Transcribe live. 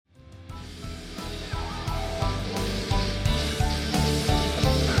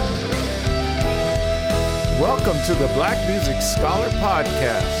Welcome to the Black Music Scholar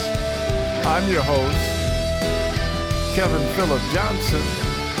Podcast. I'm your host, Kevin Phillip Johnson.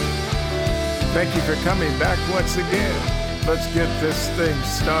 Thank you for coming back once again. Let's get this thing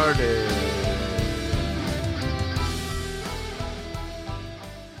started.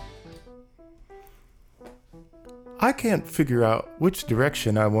 I can't figure out which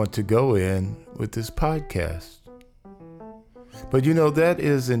direction I want to go in with this podcast. But that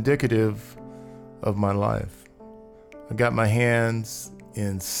is indicative of my life. I got my hands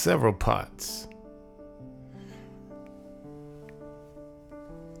in several pots.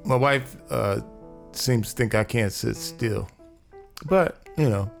 My wife seems to think I can't sit still. But,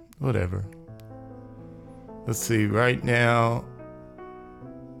 whatever. Let's see, right now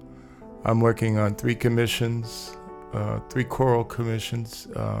I'm working on 3 commissions, 3 choral commissions,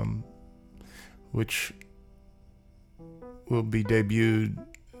 which will be debuted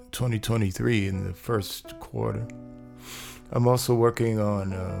 2023 in the first quarter. I'm also working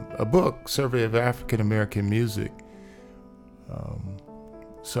on a book, Survey of African American Music.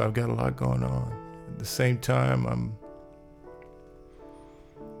 So I've got a lot going on. At the same time, I'm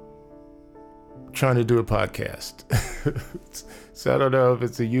trying to do a podcast. So I don't know if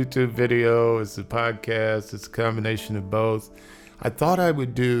it's a YouTube video, it's a podcast, it's a combination of both. I thought I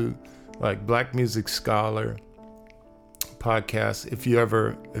would do like Black Music Scholar podcast if you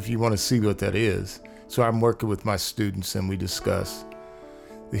want to see what that is. So I'm working with my students and we discuss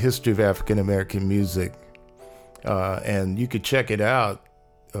the history of African American music, and you could check it out,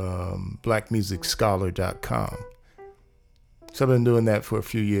 blackmusicscholar.com. So I've been doing that for a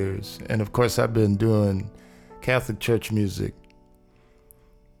few years, and of course I've been doing Catholic church music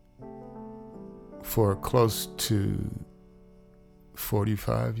for close to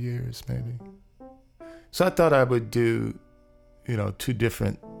 45 years maybe. So I thought I would do 2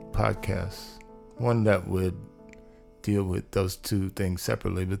 different podcasts, one that would deal with those 2 things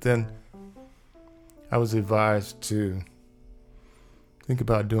separately. But then I was advised to think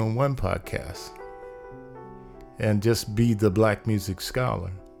about doing one podcast and just be the Black Music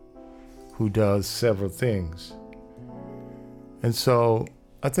Scholar who does several things. And so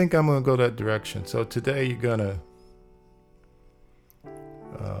I think I'm going to go that direction. So today you're going to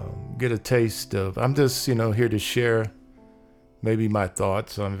get a taste of, I'm just, here to share maybe my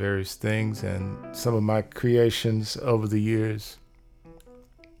thoughts on various things and some of my creations over the years.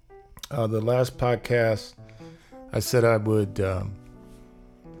 The last podcast, I said I would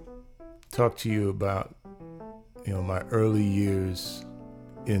talk to you about, my early years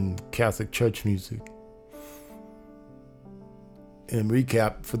in Catholic church music. In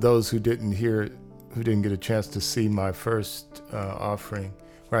recap, for those who didn't get a chance to see my first offering,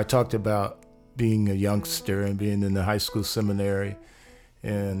 where I talked about being a youngster and being in the high school seminary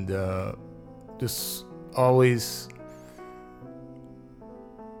and just always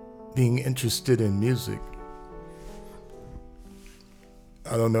being interested in music.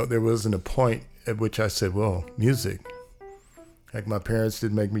 I don't know, there wasn't a point at which I said, well, music. Like my parents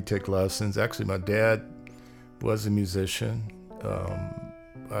didn't make me take lessons. Actually, my dad was a musician.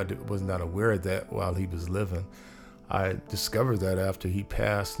 I was not aware of that while he was living. I discovered that after he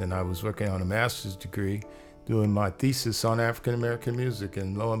passed, and I was working on a master's degree doing my thesis on African American music,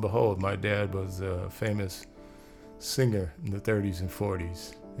 and lo and behold, my dad was a famous singer in the 30s and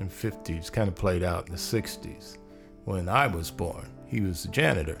 40s and 50s, kind of played out in the 60s. When I was born, he was a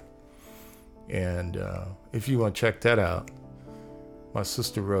janitor. And if you want to check that out, my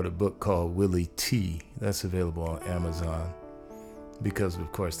sister wrote a book called Willie T. That's available on Amazon. Because,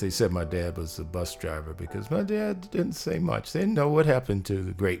 of course, they said my dad was a bus driver, because my dad didn't say much. They didn't know what happened to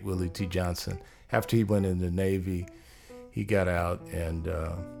the great Willie T. Johnson. After he went in the Navy, he got out and,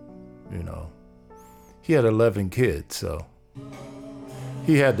 he had 11 kids, so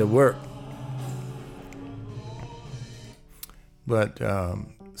he had to work. But,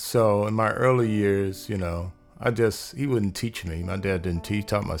 so in my early years, he wouldn't teach me. My dad didn't teach.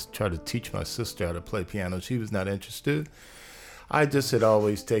 Tried to teach my sister how to play piano. She was not interested. I just had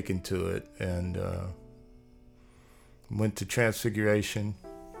always taken to it and went to Transfiguration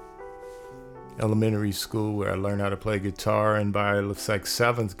Elementary School where I learned how to play guitar. And by it looks like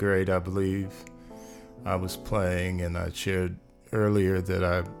 7th grade, I believe, I was playing. And I shared earlier that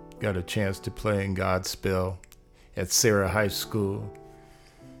I got a chance to play in Godspell at Sarah High School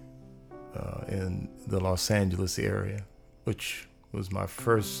in the Los Angeles area, which was my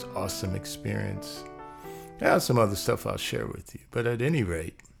first awesome experience. I have some other stuff I'll share with you, but at any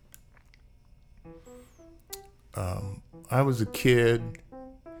rate, I was a kid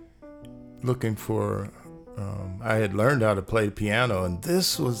looking for, I had learned how to play piano, and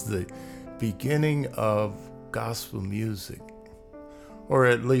this was the beginning of gospel music, or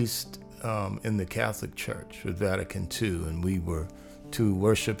at least in the Catholic Church with Vatican II, and we were to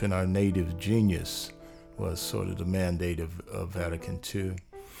worship in our native genius was sort of the mandate of Vatican II.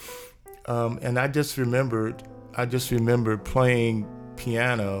 And I just remember playing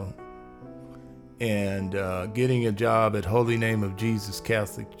piano and getting a job at Holy Name of Jesus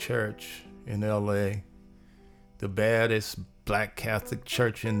Catholic Church in LA, the baddest black Catholic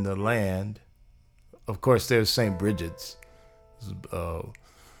church in the land. Of course, there's St. Bridget's,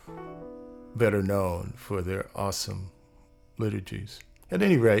 better known for their awesome liturgies. At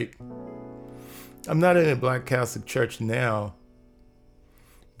any rate, I'm not in a black Catholic church now,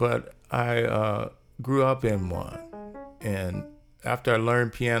 but I grew up in one. And after I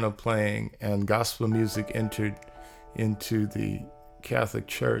learned piano playing and gospel music entered into the Catholic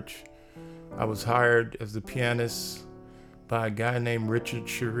Church, I was hired as the pianist by a guy named Richard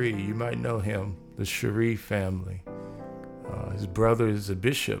Cherie. You might know him, the Cherie family. His brother is a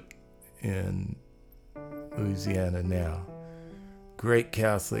bishop in Louisiana now. Great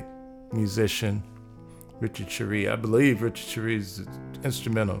Catholic musician, Richard Cherie. I believe Richard Cherie is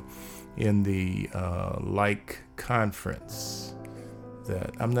instrumental in the Like Conference.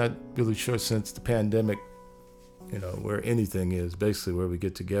 That I'm not really sure since the pandemic, where anything is basically where we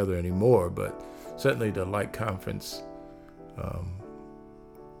get together anymore, but certainly the Like Conference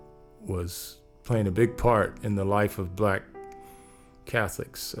was playing a big part in the life of black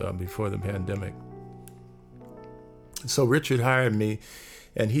Catholics before the pandemic. So Richard hired me,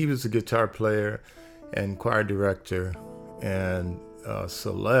 and he was a guitar player and choir director, and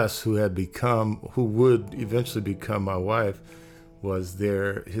Celeste, who would eventually become my wife, was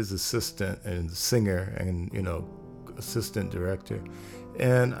his assistant and singer and, assistant director.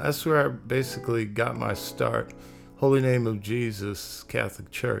 And that's where I basically got my start, Holy Name of Jesus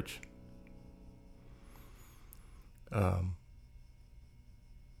Catholic Church.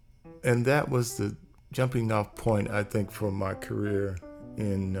 And that was the jumping off point, I think, for my career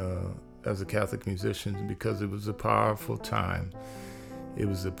as a Catholic musician, because it was a powerful time. It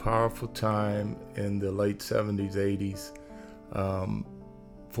was a powerful time in the late 70s, 80s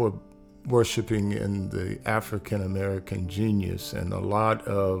for worshiping in the African American genius, and a lot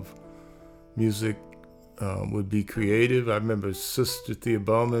of music would be creative. I remember Sister Thea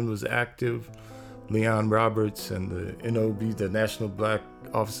Bowman was active, Leon Roberts, and the NOB, the National Black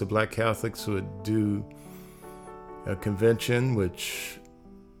Office of Black Catholics, would do a convention, which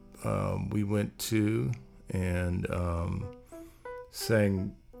we went to and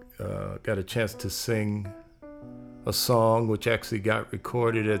got a chance to sing a song which actually got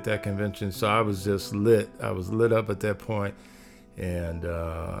recorded at that convention. So I was just lit. I was lit up at that point. And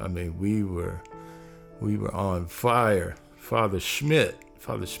we were on fire. Father Schmidt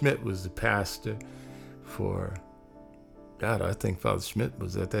was the pastor for, God, I think Father Schmidt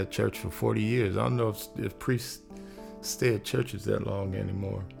was at that church for 40 years. I don't know if priests stay at churches that long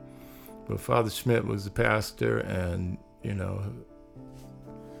anymore. But Father Schmidt was the pastor, and,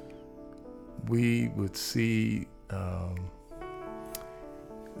 we would see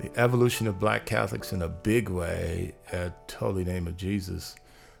the evolution of black Catholics in a big way at Holy Name of Jesus.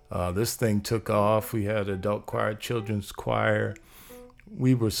 This thing took off. We had adult choir, children's choir.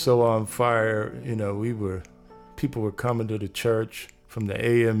 We were so on fire. People were coming to the church from the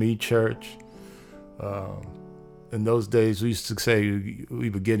AME church. In those days, we used to say we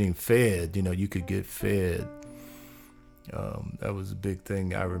were getting fed. You could get fed. That was a big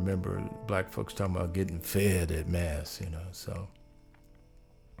thing. I remember black folks talking about getting fed at Mass, So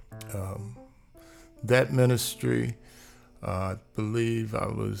that ministry, I believe I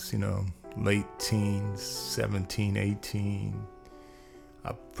was, late teens, 17, 18.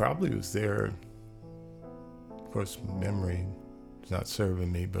 I probably was there. Of course, memory is not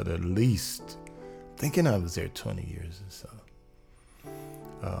serving me, but at least thinking I was there 20 years or so,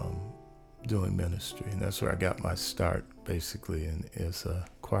 doing ministry. And that's where I got my start, basically, as a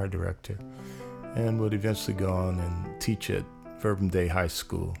choir director, and would eventually go on and teach at Verbum Dei High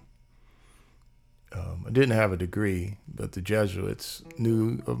School. I didn't have a degree, but the Jesuits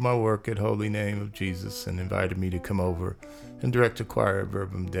knew of my work at Holy Name of Jesus and invited me to come over and direct a choir at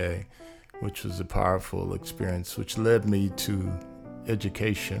Verbum Dei, which was a powerful experience, which led me to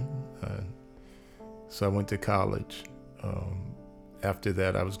education. So I went to college. After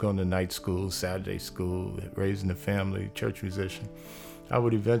that, I was going to night school, Saturday school, raising a family, church musician. I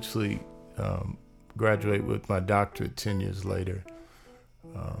would eventually graduate with my doctorate 10 years later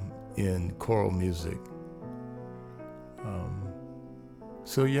in choral music.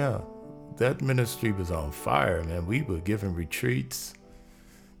 So yeah, that ministry was on fire, man. We were giving retreats,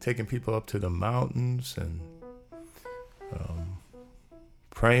 taking people up to the mountains and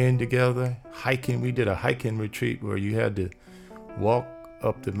praying together, hiking. We did a hiking retreat where you had to walk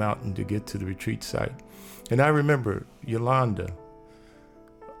up the mountain to get to the retreat site. And I remember Yolanda,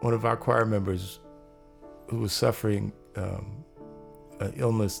 one of our choir members who was suffering an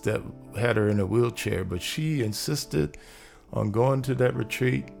illness that had her in a wheelchair, but she insisted on going to that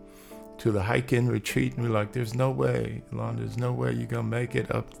retreat, to the hiking retreat, and we're like, there's no way, Yolanda, there's no way you're gonna make it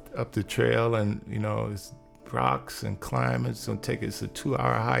up the trail, and it's rocks and climbing, it's gonna take us a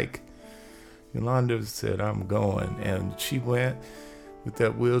 2-hour hike. Yolanda said, I'm going, and she went with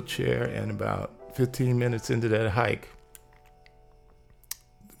that wheelchair, and about 15 minutes into that hike,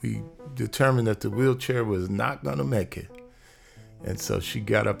 we determined that the wheelchair was not gonna make it. And so she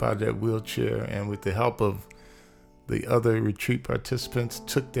got up out of that wheelchair, and with the help of the other retreat participants,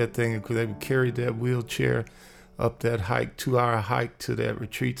 took that thing, and they carried that wheelchair up that hike, 2-hour hike to that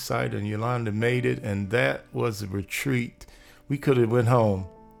retreat site, and Yolanda made it, and that was a retreat. We could have went home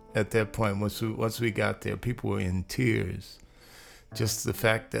at that point. Once we got there, people were in tears. Just the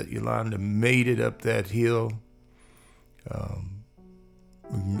fact that Yolanda made it up that hill,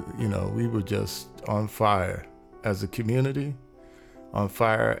 we were just on fire as a community, on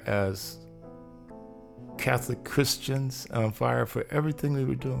fire as Catholic Christians, on fire for everything we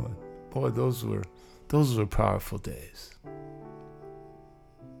were doing. Boy, those were powerful days.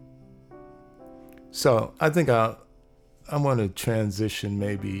 So I think I want to transition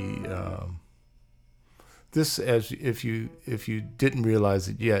maybe this, as if you didn't realize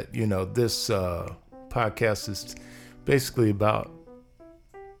it yet, this podcast is basically about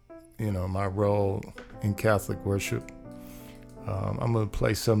my role in Catholic worship. I'm going to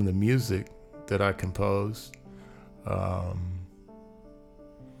play some of the music that I composed.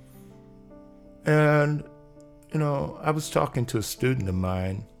 And I was talking to a student of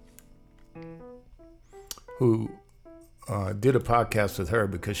mine who did a podcast with her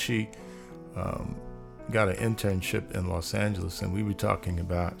because she got an internship in Los Angeles, and we were talking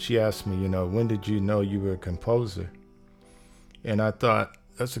about, she asked me, when did you know you were a composer? And I thought,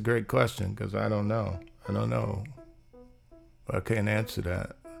 that's a great question, because I don't know. I can't answer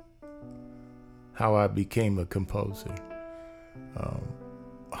that. How I became a composer.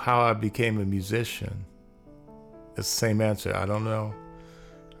 How I became a musician. It's the same answer. I don't know.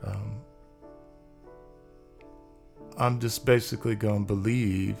 I'm just basically going to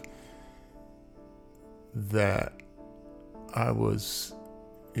believe that I was,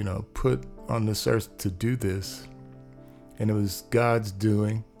 put on this earth to do this, and it was God's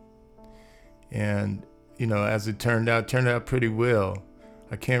doing. And, as it turned out pretty well.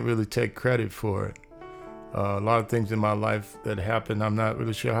 I can't really take credit for it. A lot of things in my life that happened, I'm not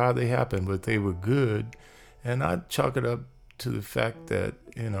really sure how they happened, but they were good. And I chalk it up to the fact that,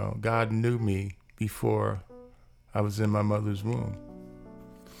 God knew me before I was in my mother's womb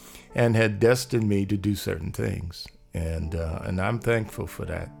and had destined me to do certain things. And I'm thankful for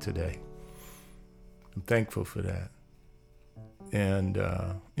that today. I'm thankful for that. And,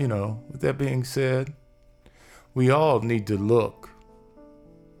 with that being said, we all need to look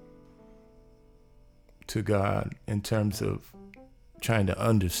to God in terms of trying to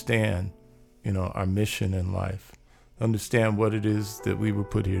understand, our mission in life, understand what it is that we were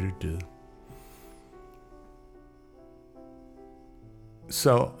put here to do.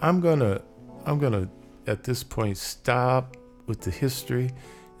 So I'm gonna at this point stop with the history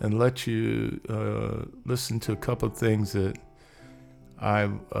and let you listen to a couple of things that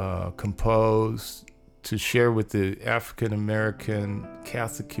I've composed to share with the African American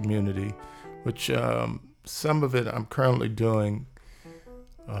Catholic community, which some of it I'm currently doing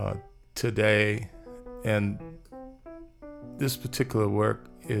today. And this particular work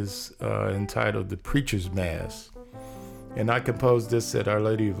is entitled The Preacher's Mass. And I composed this at Our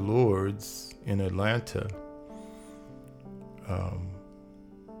Lady of Lourdes in Atlanta.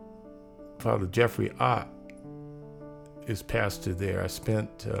 Father Jeffrey Ott is pastor there. I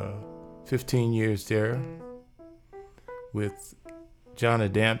spent 15 years there with John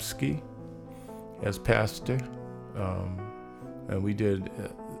Adamski as pastor. And we did,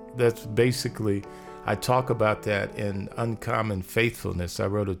 that's basically, I talk about that in Uncommon Faithfulness. I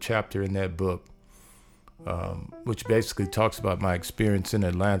wrote a chapter in that book, which basically talks about my experience in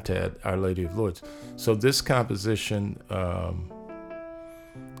Atlanta at Our Lady of Lourdes. So this composition, I'm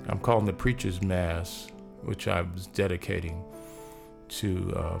calling The Preacher's Mass, which I was dedicating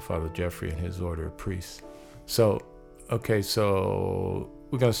to Father Jeffrey and his order of priests. So we're going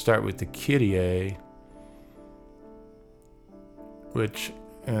to start with the Kyrie,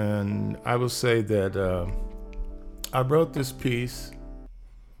 and I will say that I wrote this piece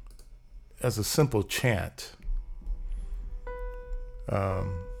as a simple chant.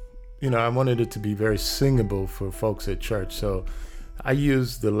 I wanted it to be very singable for folks at church. So I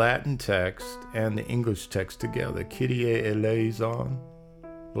used the Latin text and the English text together. Kyrie eleison,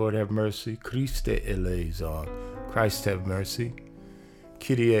 Lord have mercy. Christe eleison, Christ have mercy.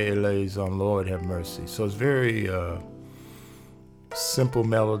 Kyrie eleison, Lord have mercy. So it's very simple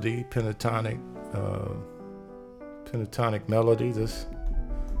melody, pentatonic melody. Just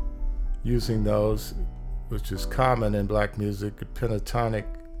using those, which is common in black music. The pentatonic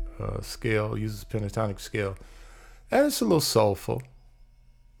scale uses pentatonic scale, and it's a little soulful.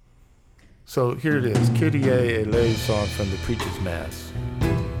 So here it is, Kyrie eleison from the Preacher's Mass.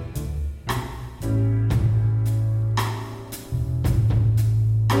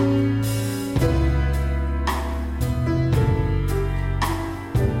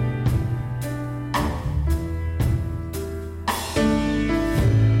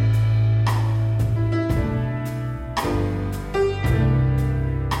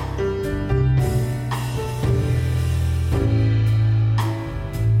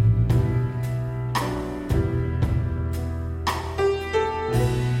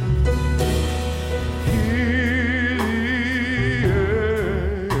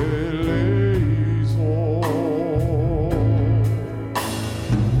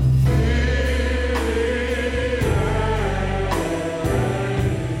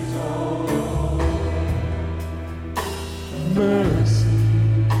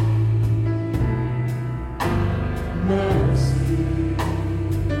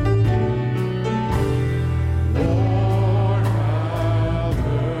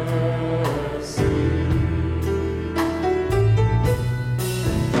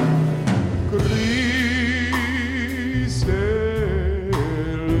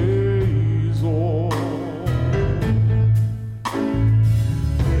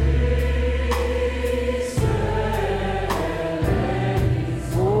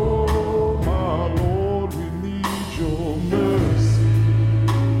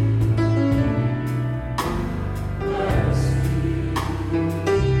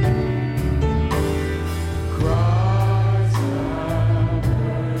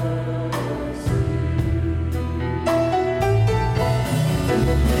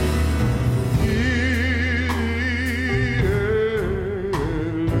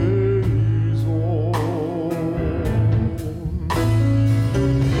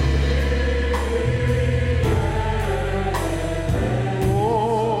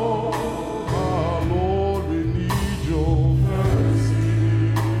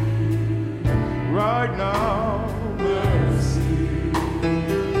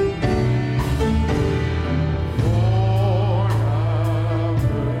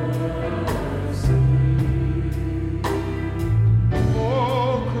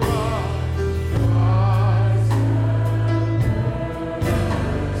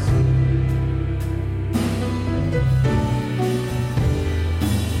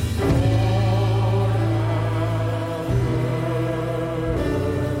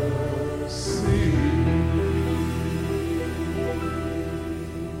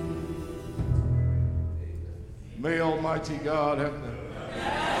 May Almighty God have the...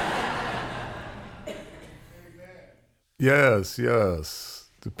 Yes.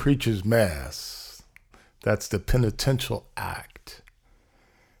 The Preacher's Mass. That's the penitential act.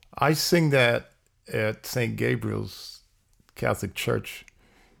 I sing that at St. Gabriel's Catholic Church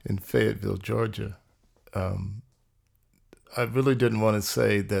in Fayetteville, Georgia. I really didn't want to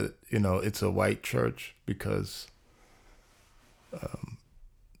say that, it's a white church because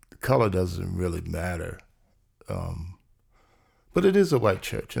color doesn't really matter. But it is a white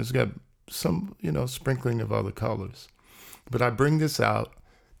church. And it's got some, sprinkling of other colors. But I bring this out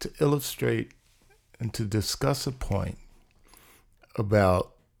to illustrate and to discuss a point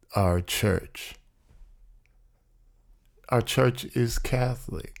about our church. Our church is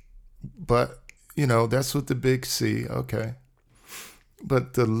Catholic, but, that's with the big C, okay.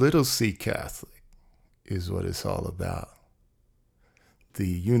 But the little C Catholic is what it's all about. The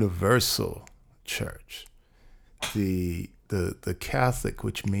universal church. The Catholic,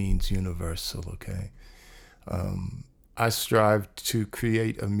 which means universal, okay? I strive to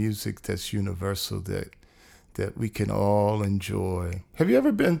create a music that's universal, that we can all enjoy. Have you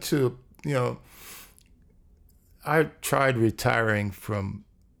ever been to, I tried retiring from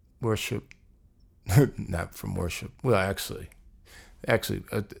worship, not from worship. Well, actually,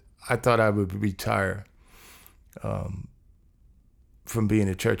 I thought I would retire from being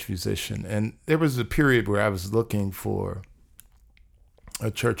a church musician. And there was a period where I was looking for a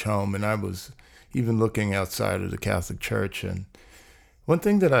church home, and I was even looking outside of the Catholic Church. And one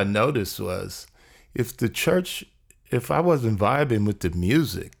thing that I noticed was if the church if I wasn't vibing with the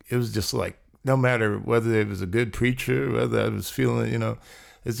music, it was just like, no matter whether it was a good preacher, whether I was feeling,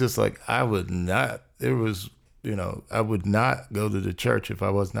 it's just like I would not go to the church if I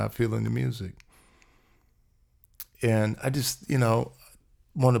was not feeling the music. And I just,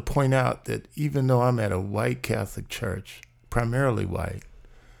 want to point out that even though I'm at a white Catholic church, primarily white,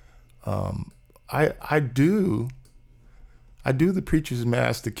 I do the preacher's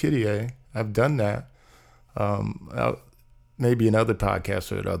mass, the Kyrie. I've done that. Maybe in other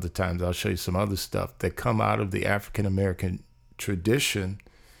podcasts or at other times, I'll show you some other stuff that come out of the African American tradition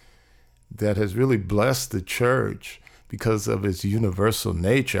that has really blessed the church because of its universal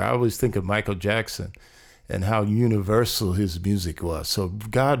nature. I always think of Michael Jackson and how universal his music was. So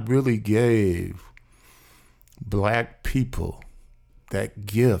God really gave Black people that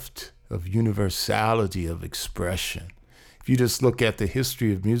gift of universality of expression. If you just look at the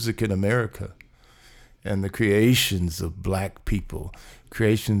history of music in America and the creations of Black people,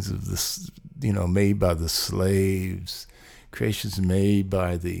 creations of the, made by the slaves, creations made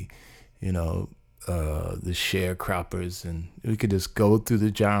by the sharecroppers, and we could just go through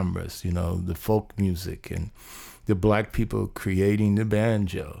the genres, the folk music and the Black people creating the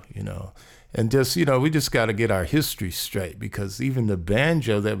banjo, and just, we just got to get our history straight, because even the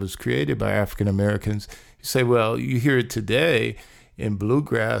banjo that was created by African Americans, you say, well, you hear it today in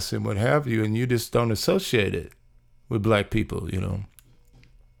bluegrass and what have you, and you just don't associate it with Black people,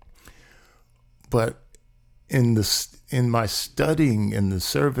 But in my studying and the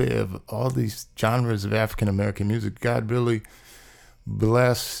survey of all these genres of African American music, God really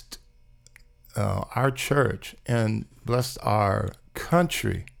blessed our church and blessed our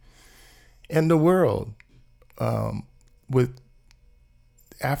country and the world with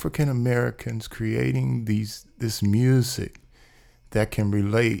African Americans creating this music that can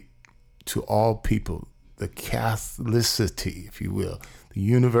relate to all people, the Catholicity, if you will, the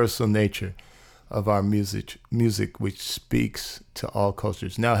universal nature of our music which speaks to all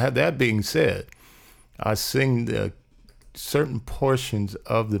cultures. Now, that being said, I sing the certain portions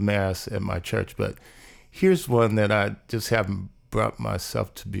of the Mass at my church, but here's one that I just haven't brought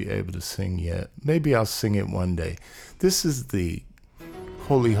myself to be able to sing yet. Maybe I'll sing it one day. This is the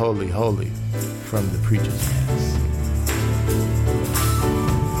Holy, Holy, Holy from the Preacher's Mass.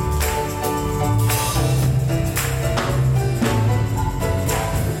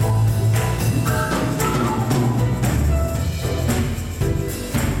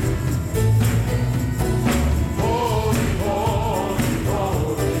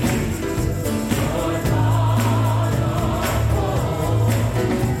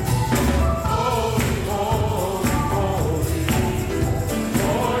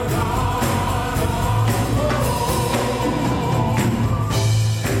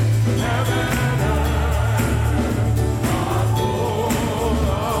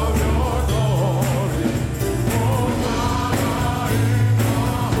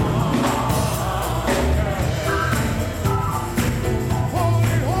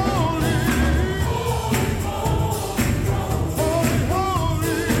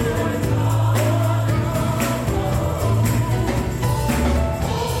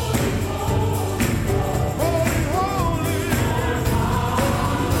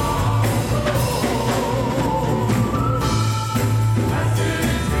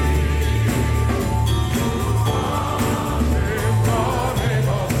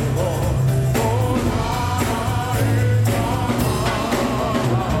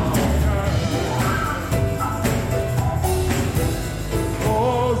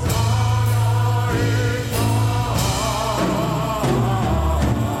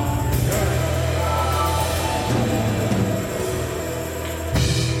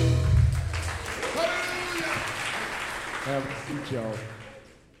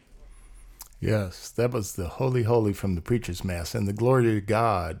 Yes, that was the Holy, Holy from the Preacher's Mass, and the Glory to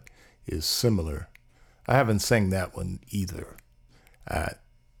God is similar. I haven't sang that one either at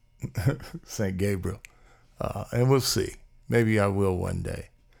St. Gabriel, and we'll see. Maybe I will one day.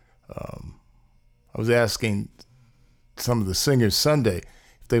 I was asking some of the singers Sunday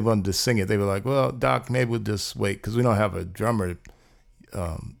if they wanted to sing it. They were like, well, Doc, maybe we'll just wait, because we don't have a drummer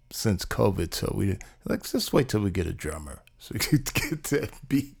since COVID, so let's just wait till we get a drummer so we could get that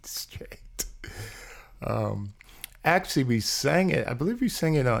beat straight. Actually, we sang it. I believe we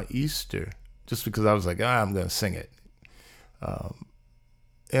sang it on Easter, just because I was like, I'm going to sing it.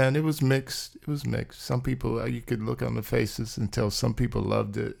 And it was mixed. It was mixed. Some people, you could look on the faces and tell some people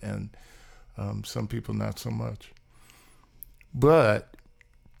loved it, and some people not so much. But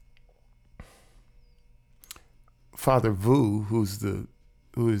Father Vu, who is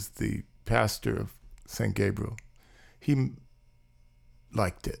the pastor of St. Gabriel, he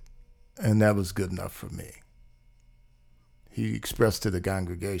liked it, and that was good enough for me. He expressed to the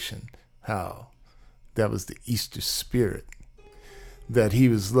congregation how that was the Easter spirit that he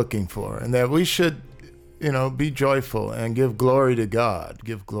was looking for, and that we should, be joyful and give glory to God.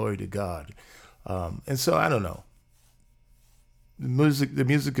 Give glory to God. And so I don't know. The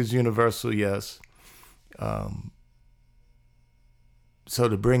music is universal, yes. So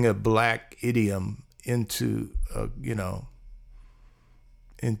to bring a black idiom into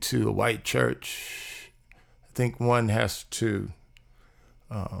into a white church, I think one has to,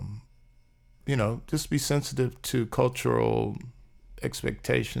 just be sensitive to cultural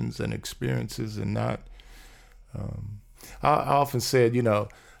expectations and experiences, and not. I often said,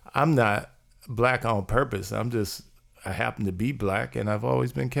 I'm not black on purpose. I happen to be black, and I've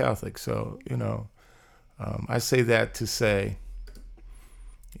always been Catholic. So, I say that to say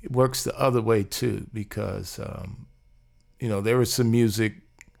it works the other way too, because, there was some music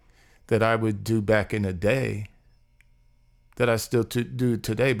that I would do back in the day that I still do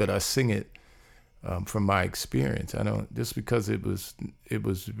today, but I sing it from my experience. I don't, just because it was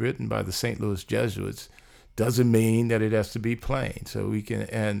written by the St. Louis Jesuits doesn't mean that it has to be plain. So we can,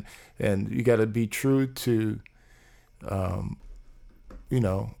 and you got to be true to,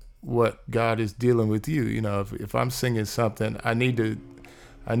 what God is dealing with you. If I'm singing something, I need to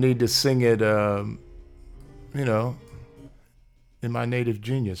sing it, in my native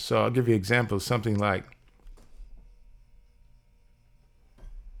genius. So I'll give you an example of something like,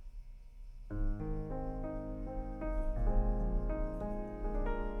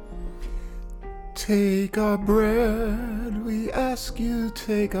 take our bread, we ask you,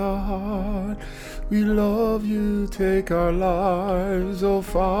 take our heart. We love you, take our lives. Oh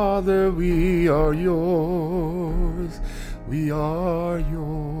Father, we are yours. We are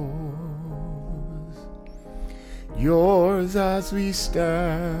yours. Yours as we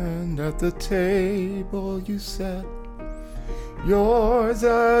stand at the table you set. Yours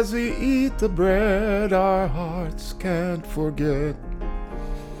as we eat the bread our hearts can't forget.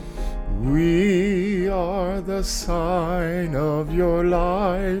 We are the sign of your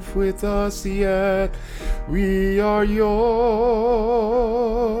life with us yet. We are yours,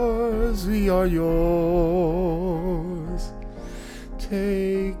 we are yours.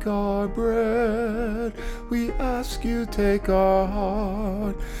 Take our bread, we ask you, take our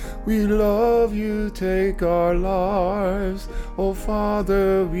heart. We love you, take our lives. Oh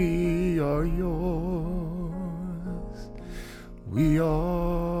Father, we are yours. We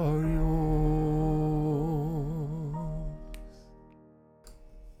are yours.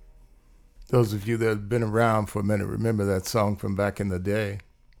 Those of you that have been around for a minute remember that song from back in the day.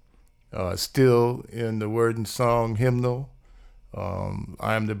 Still in the Word and Song hymnal.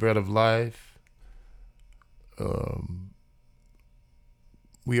 I am the bread of life.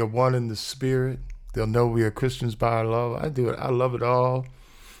 We are one in the Spirit. They'll know we are Christians by our love. I do it. I love it all.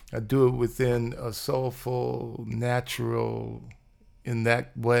 I do it within a soulful, natural, in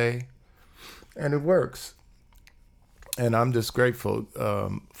that way, and it works. And I'm just grateful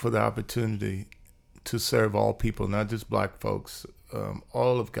for the opportunity to serve all people, not just black folks,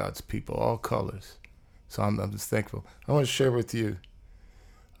 all of God's people, all colors. So I'm just thankful. I want to share with you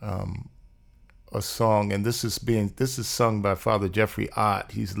a song, and this is sung by Father Jeffrey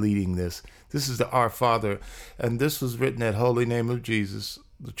Ott. He's leading this. This is the Our Father, and this was written at Holy Name of Jesus,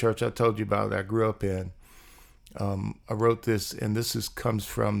 the church I told you about that I grew up in. I wrote this, and this comes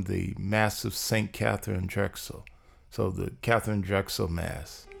from the Mass of St. Catherine Drexel. So the Catherine Drexel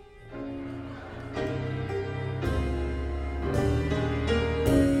Mass.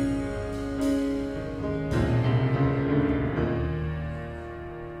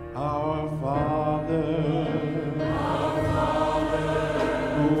 Our Father,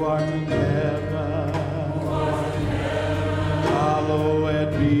 who art in heaven,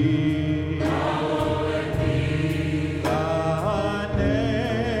 hallowed be.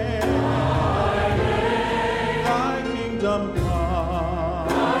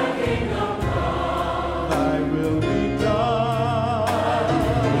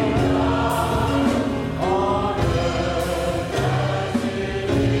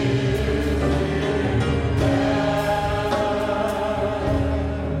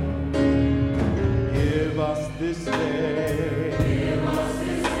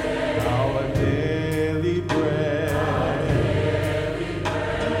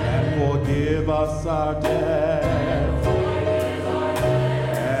 Us our debts,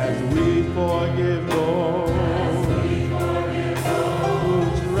 as we forgive those who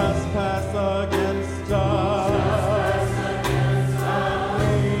trespass against us, and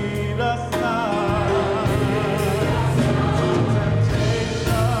lead us not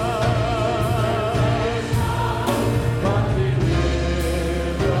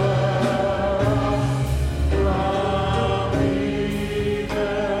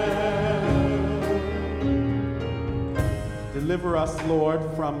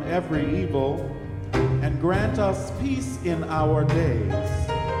from every evil, and grant us peace in our days.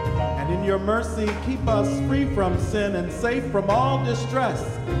 And in your mercy, keep us free from sin and safe from all distress,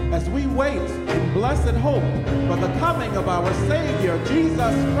 as we wait in blessed hope for the coming of our Savior,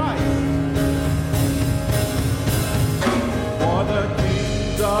 Jesus Christ. For the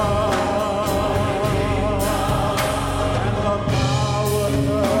kingdom and the power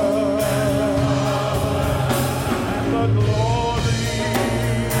and the glory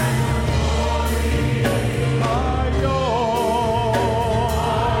are yours, now and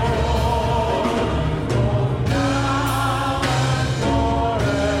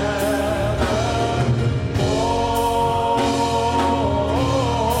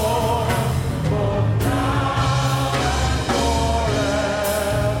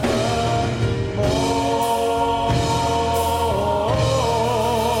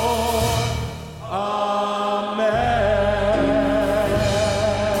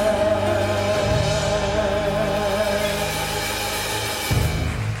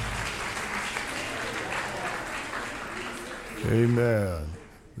Amen.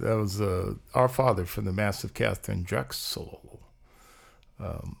 That was Our Father from the Mass of Catherine Drexel,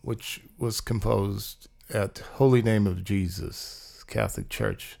 which was composed at Holy Name of Jesus Catholic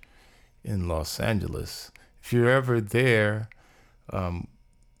Church in Los Angeles. If you're ever there,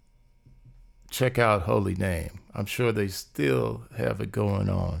 check out Holy Name. I'm sure they still have it going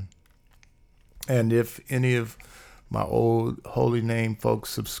on. And if any of my old Holy Name folks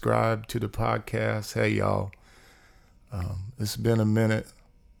subscribe to the podcast, hey, y'all. It's been a minute,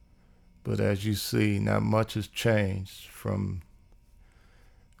 but as you see, not much has changed from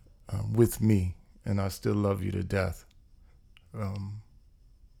with me, and I still love you to death.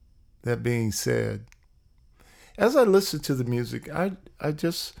 That being said, as I listen to the music, I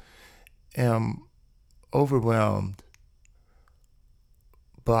just am overwhelmed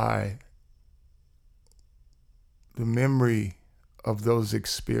by the memory of those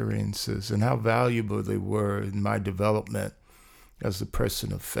experiences and how valuable they were in my development as a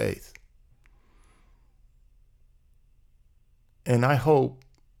person of faith. And I hope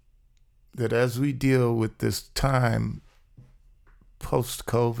that as we deal with this time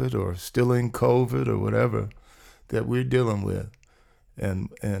post-COVID or still in COVID or whatever that we're dealing with,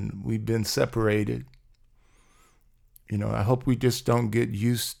 and we've been separated, I hope we just don't get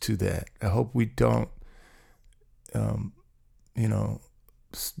used to that. I hope we don't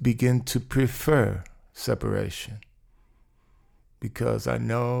begin to prefer separation, because I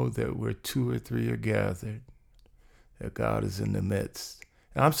know that where 2 or 3 are gathered, that God is in the midst.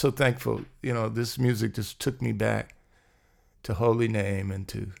 And I'm so thankful, this music just took me back to Holy Name and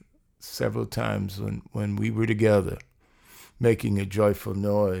to several times when we were together making a joyful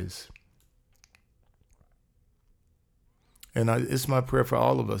noise. And it's my prayer for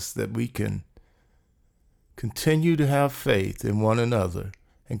all of us that we can continue to have faith in one another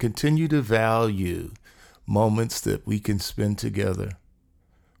and continue to value moments that we can spend together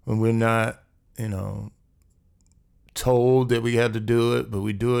when we're not, told that we had to do it, but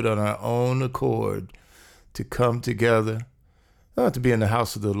we do it on our own accord to come together, not to be in the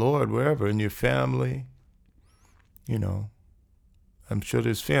house of the Lord, wherever, in your family. I'm sure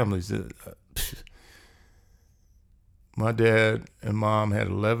there's families that, my dad and mom had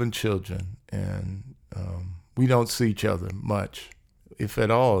 11 children, and we don't see each other much, if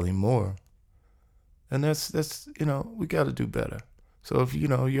at all, anymore. And that's we got to do better. So if,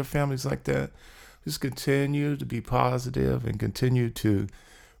 your family's like that, just continue to be positive and continue to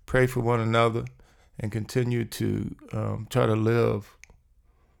pray for one another and continue to try to live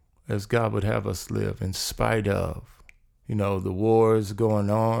as God would have us live, in spite of, the wars going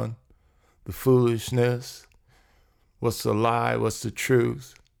on, the foolishness, what's the lie, what's the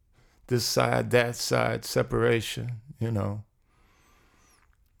truth, this side, that side, separation,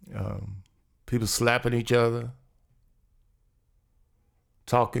 people slapping each other,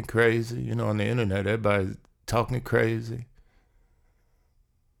 talking crazy, on the internet, everybody's talking crazy.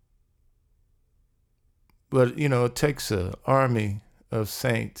 But, it takes an army of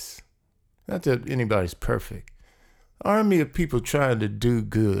saints, not that anybody's perfect, army of people trying to do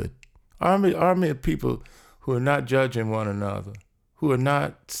good, army of people who are not judging one another, who are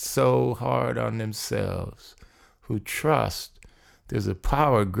not so hard on themselves, who trust there's a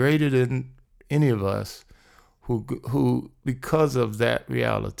power greater than any of us, who because of that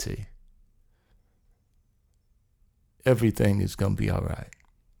reality, everything is going to be all right.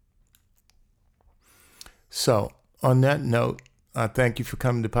 So, on that note, I thank you for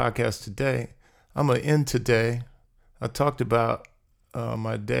coming to the podcast today. I'm going to end today. I talked about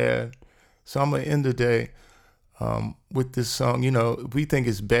my dad, so I'm going to end today with this song. You know, we think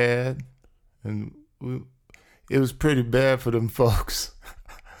it's bad, and it was pretty bad for them folks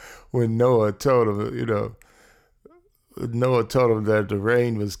when Noah told them, that the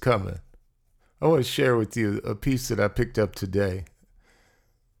rain was coming. I want to share with you a piece that I picked up today.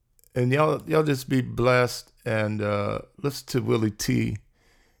 And y'all just be blessed and listen to Willie T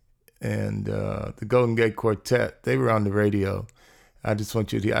and the Golden Gate Quartet. They were on the radio. I just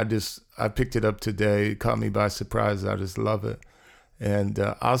want you to, I picked it up today. It caught me by surprise. I just love it. And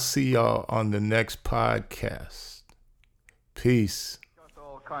I'll see y'all on the next podcast. Peace.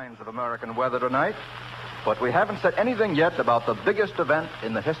 All kinds of American weather tonight, but we haven't said anything yet about the biggest event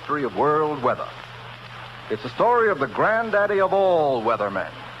in the history of world weather. It's the story of the granddaddy of all weathermen.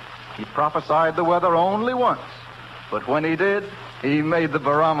 He prophesied the weather only once, but when he did, he made the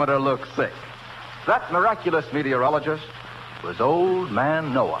barometer look sick. That miraculous meteorologist was Old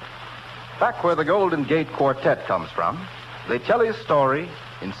Man Noah. Back where the Golden Gate Quartet comes from, they tell his story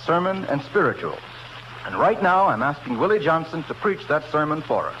in sermon and spirituals. And right now, I'm asking Willie Johnson to preach that sermon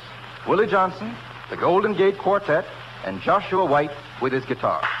for us. Willie Johnson, the Golden Gate Quartet, and Joshua White with his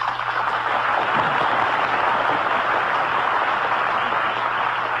guitar.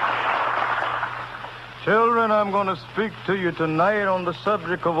 Children, I'm going to speak to you tonight on the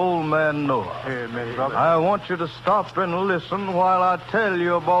subject of Old Man Noah. Amen, brother. I want you to stop and listen while I tell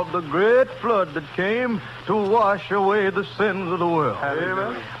you about the great flood that came to wash away the sins of the world.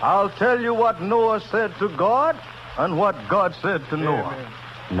 Amen. I'll tell you what Noah said to God and what God said to Noah.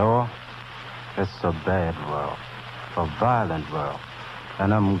 Amen. Noah, it's a bad world, a violent world,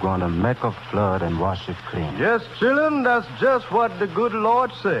 and I'm going to make a flood and wash it clean. Yes, children, that's just what the good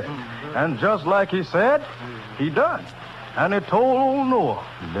Lord said. And just like he said, he done. And he told old Noah,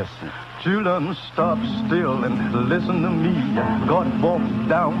 Listen. children, stop still and listen to me. God walked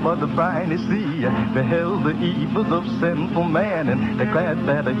down by the briny sea, beheld the evils of sinful man, and declared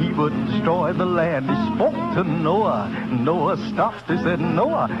that he would destroy the land. He spoke to Noah. Noah stopped. He said,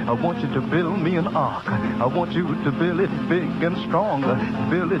 Noah, I want you to build me an ark. I want you to build it big and strong.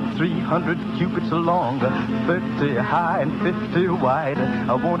 Build it 300 cubits long, 30 high and 50 wide.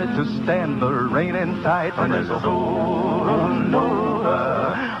 I want it to stand the rain and tide. And there's a whole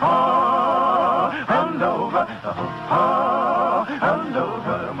Noah, and over, and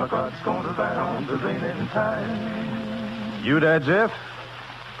over. My God's gonna down the rain and tide. You there, Jeff?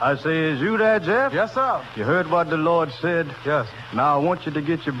 I say, is you there, Jeff? Yes, sir. You heard what the Lord said? Yes. Now, I want you to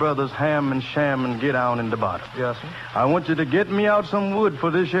get your brothers Ham and Sham and get down in the bottom. Yes, sir. I want you to get me out some wood for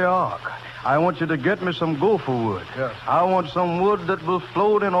this here ark. I want you to get me some gopher wood. Yes. I want some wood that will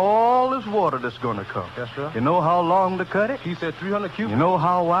float in all this water that's going to come. Yes, sir. You know how long to cut it? He said 300 cubits. You know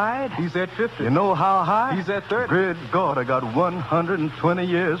how wide? He said 50. You know how high? He said 30. Good God, I got 120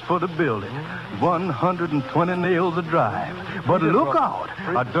 years for the building. 120 nails to drive. But look out,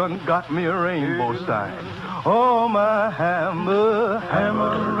 I done got me a rainbow sign. Oh, my hammer,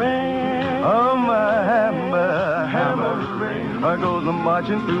 hammer ring. Oh, my hammer, hammer ring. I goes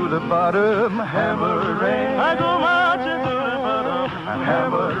marching through the bottom, hammer ring. I go marching through the bottom,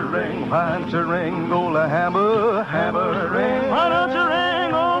 hammer ring. Why don't you ring, old hammer, hammer ring? Why don't you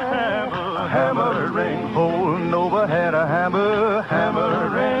ring, old hammer, hammer ring? Old Noah had a hammer, hammer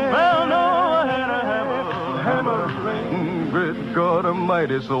ring. Well, Noah had a hammer, hammer ring. Great God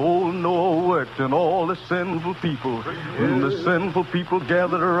Almighty, so old Noah worked, and all the sinful people, and the sinful people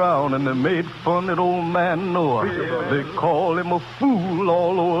gathered around, and they made fun of old man Noah. They called him a fool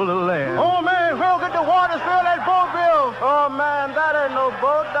all over the land. Oh, man, we'll get the water fill that boat bill. Oh, man, that ain't no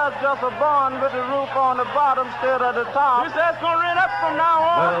boat. That's just a barn with the roof on the bottom instead of the top. He said it's going to rain up from now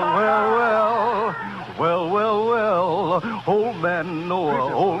on. Well, old man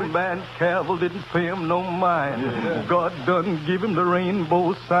Noah, old man Cavill didn't pay him no mind. God done give him the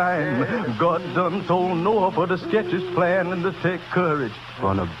rainbow sign. God done told Noah for the sketches plan and to take courage.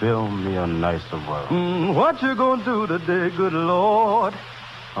 Gonna build me a nicer world. What you gonna do today, good Lord?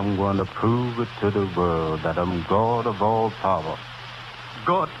 I'm gonna prove it to the world that I'm God of all power.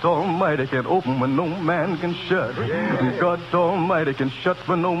 God Almighty can open when no man can shut. God Almighty can shut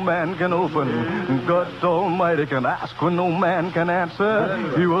when no man can open. God Almighty can ask when no man can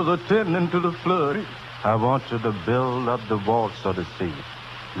answer. He was attending to the flood. I want you to build up the vaults of the sea.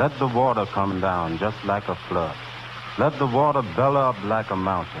 Let the water come down just like a flood. Let the water bellow up like a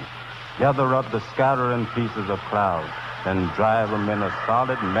mountain. Gather up the scattering pieces of clouds and drive them in a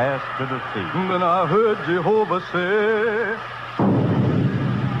solid mass to the sea. Then I heard Jehovah say,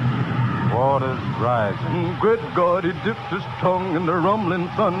 Waters rising. Great God, he dipped his tongue in the rumbling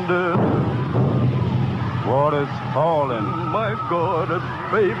thunder. Water's falling. My God, it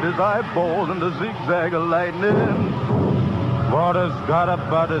bathed his eyeballs in the zigzag of lightning. Water's got up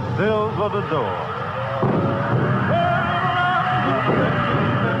by the sills of the door.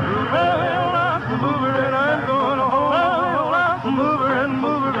 Moving, I'm gonna hold. Moving, I'm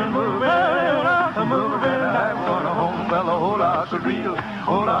gonna home. Well, a whole lot of real,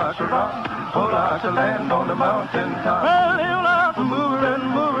 whole lot of rock, whole lot of land on the mountain top. Moving,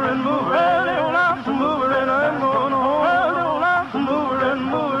 I'm gonna hold. Moving, I'm gonna.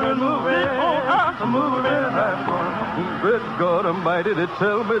 Good God Almighty, they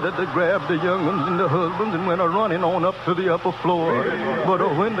tell me that they grabbed the young ones and the husbands and went a-running on up to the upper floor. But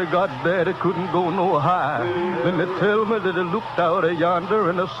when they got there, they couldn't go no higher. Then they tell me that they looked out of yonder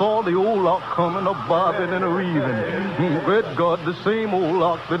and they saw the old lock coming a-bobbing and a-weaving. Great God, the same old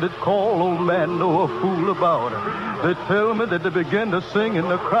lock that had called old man Noah a fool about it. They tell me that they began to sing and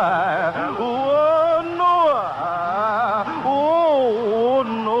to cry, "Oh, Noah! Oh,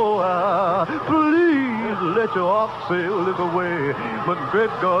 Noah! Please let your ark sail this away." But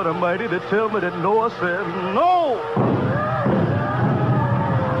great God Almighty, they tell me that Noah said, "No!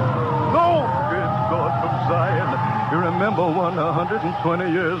 No, great God from Zion." You remember 120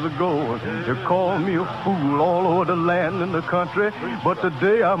 years ago, you called me a fool all over the land and the country, but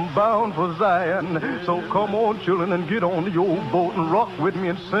today I'm bound for Zion. So come on, children, and get on the old boat and rock with me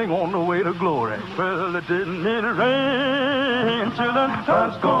and sing on the way to glory. Well, it didn't need rain, children.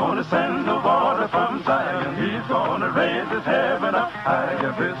 God's gonna send the water from Zion. He's gonna raise his heaven up high.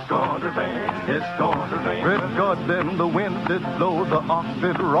 If it's gonna rain, it's gonna rain. Great God, then the wind did blow, the ark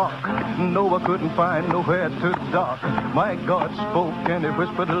did rock. Noah couldn't find nowhere to dock. My God spoke and he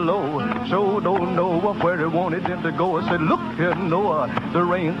whispered low, showed old Noah where he wanted him to go. I said, "Look here, Noah, the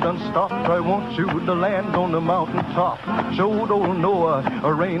rain done stopped. I want you to land on the mountain top." Showed old Noah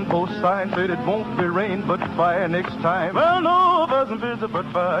a rainbow sign, said it won't be rain but fire next time. Well, no, it wasn't visit but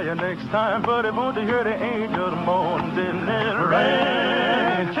fire next time, but it won't hear the angel moan. Didn't it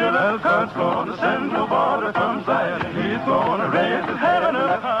rain? Children, God's gonna send the water from Zion. He's gonna raise his heaven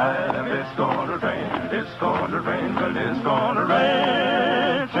up high. And it's gonna rain, it's gonna rain, well, it's gonna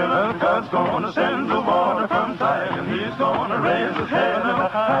rain. Children, God's gonna send the water from Zion. He's gonna raise his heaven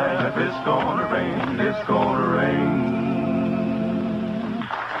up high. If it's gonna rain, it's gonna rain.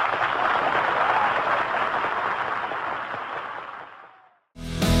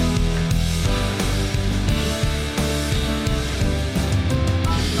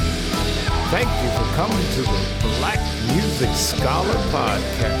 Thank you for coming to the Black Music Scholar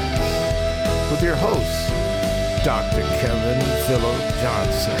Podcast with your host, Dr. Kevin Phillip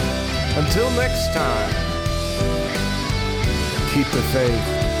Johnson. Until next time, keep the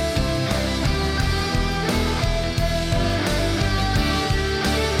faith.